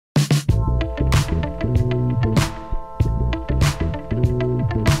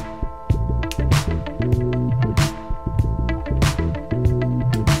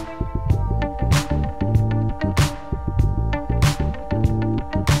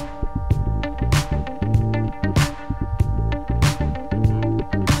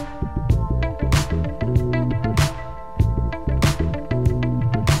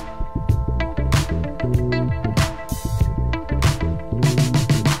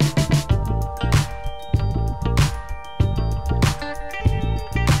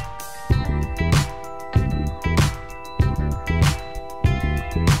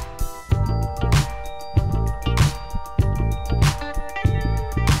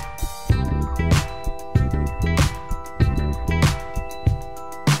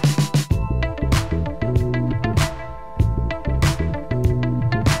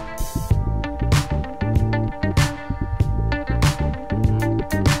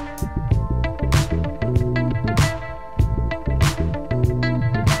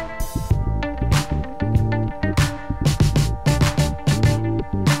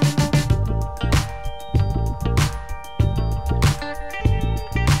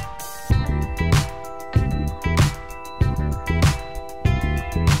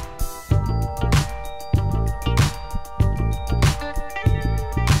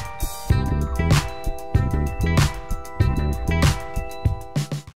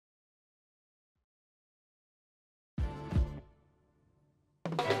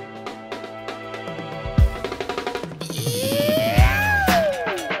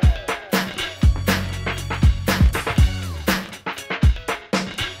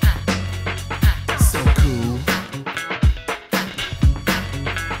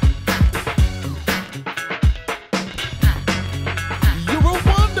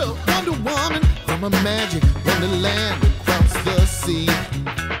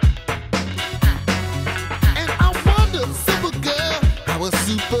How a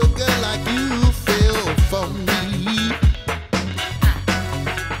super girl like you fell for me.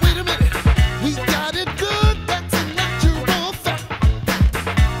 Wait a minute, we got it good, that's a natural fact.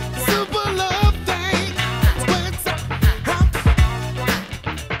 Super love thing, that's where it's at.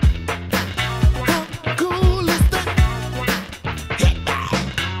 How cool is that? Hit that.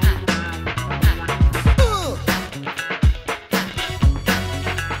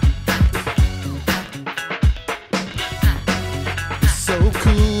 So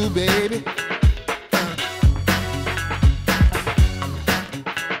cool, baby.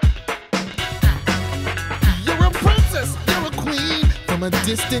 You're a princess, you're a queen from a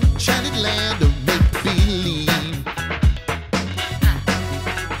distant enchanted land of make-believe.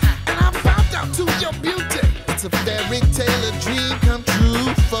 And I'm bound out to your beauty. It's a fairy tale, a dream come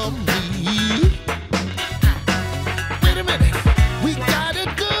true for me.